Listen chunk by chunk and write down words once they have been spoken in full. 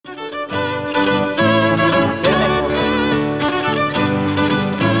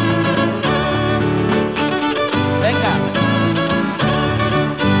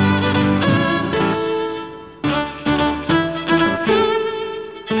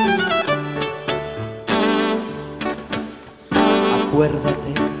Acuérdate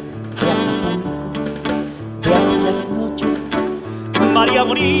de Acapulco, de aquellas noches, María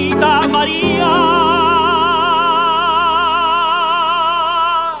bonita, María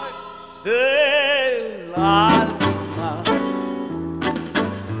del alma.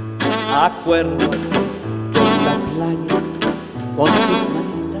 Acuérdate que en la playa, con tus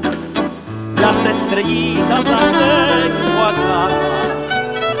manitas, las estrellitas las enjuagabas.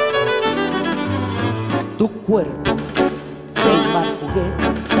 Tu cuerpo del mar juguete,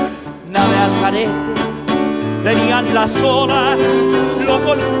 nave al garete, venían las olas, lo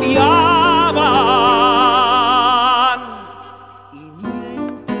golpeaban. Y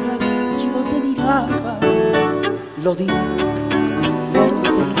mientras yo te miraba, lo di, lo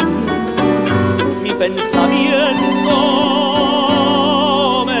sentí, mi pensamiento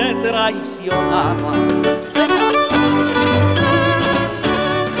me traicionaba.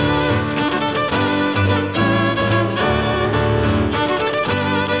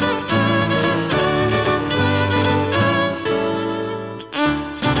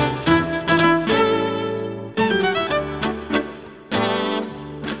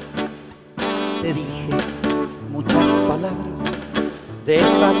 Te dije muchas palabras de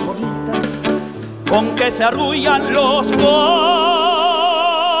esas bonitas con que se arrullan los corazones,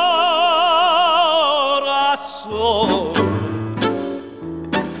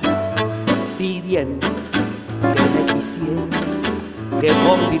 pidiendo que te quisieras, que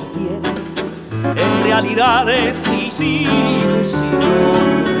convirtieras en realidades mis ilusiones.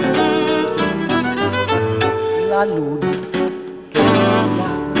 La luna que nos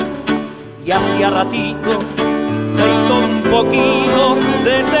miraba y hacía ratito se hizo un poquito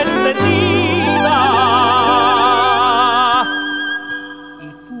desentendida, y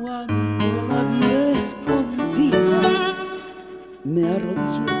cuando la vi escondida me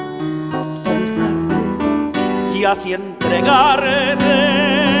arrodillé a besarte y así entregarte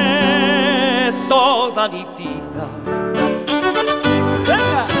toda mi vida.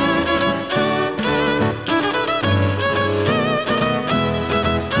 ¡Venga!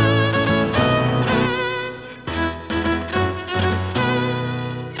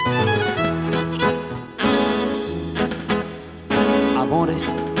 Amores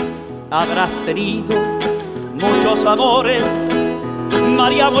habrás tenido, muchos amores,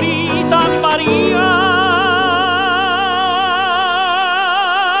 María bonita, María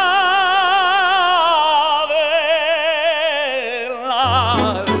del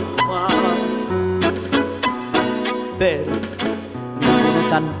alma. Pero ninguno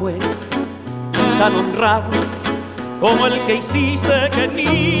tan bueno y tan honrado como el que hiciste que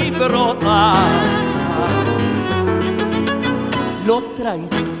ni brotara. Lo traigo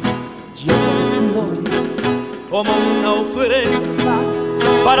lleno de flores como una ofrenda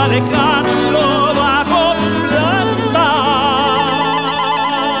para dejarlo bajo tus plantas.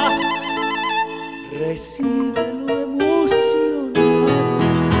 Recíbelo emocionado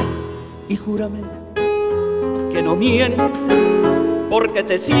y júrame que no mientes porque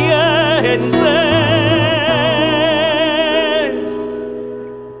te sientes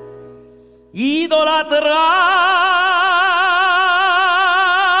idolatrado.